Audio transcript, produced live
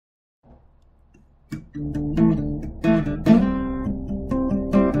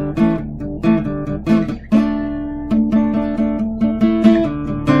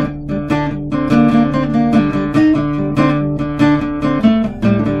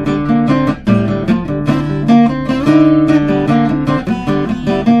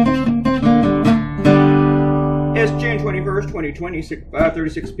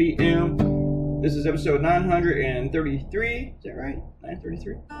5:36 p.m. This is episode 933. Is that right?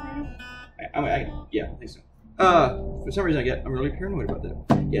 933? Yeah, I think so. For some reason I'm really paranoid about that.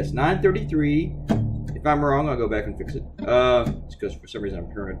 Yes, 933. If I'm wrong, I'll go back and fix it. It's because for some reason I'm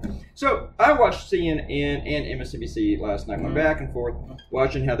paranoid. So I watched CNN and MSNBC last night. Went back and forth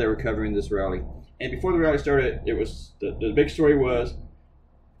watching how they were covering this rally. And before the rally started, it was the big story was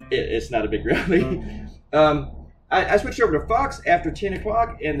it's not a big rally. I switched over to Fox after 10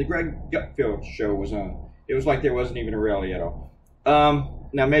 o'clock, and the Greg Gutfeld show was on. It was like there wasn't even a rally at all.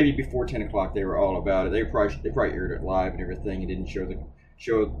 Now maybe before 10 o'clock they were all about it. They probably aired it live and everything, and didn't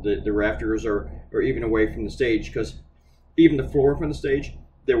show the rafters or even away from the stage, because even the floor from the stage,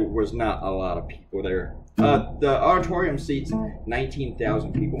 there was not a lot of people there. The auditorium seats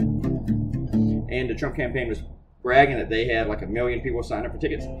 19,000 people, and the Trump campaign was bragging that they had like 1 million people sign up for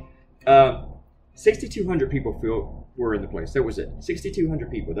tickets. 6,200 people were in the place. That was it. 6,200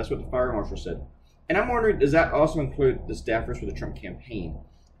 people. That's what the fire marshal said. And I'm wondering, does that also include the staffers for the Trump campaign?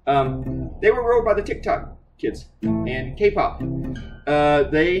 They were ruled by the TikTok kids and K-pop.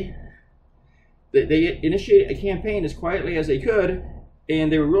 They initiated a campaign as quietly as they could,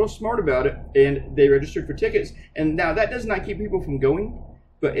 and they were real smart about it, and they registered for tickets. And now that does not keep people from going,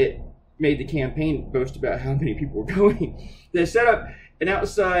 but it made the campaign boast about how many people were going. They set up an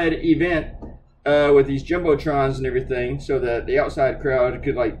outside event with these jumbotrons and everything, so that the outside crowd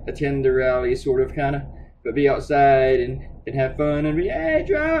could like attend the rally, sort of, kind of, but be outside and have fun and be, hey,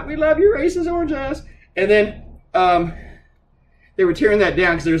 Trump, we love your racist orange ass. And then they were tearing that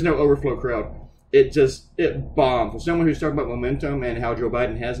down because there was no overflow crowd. It bombed. For someone who's talking about momentum and how Joe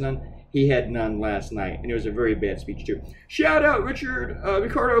Biden has none, he had none last night, and it was a very bad speech too. Shout out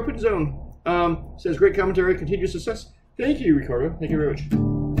Ricardo Open Zone. Says great commentary, continued success. Thank you, Ricardo. Thank you very much.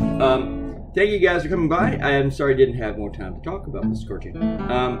 Thank you guys for coming by. I am sorry I didn't have more time to talk about this cartoon.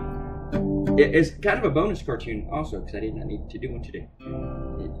 It's kind of a bonus cartoon also, because I did not need to do one today.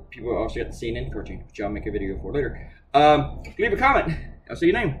 People also got the CNN cartoon, which I'll make a video for later. Leave a comment. I'll say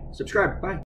your name. Subscribe. Bye.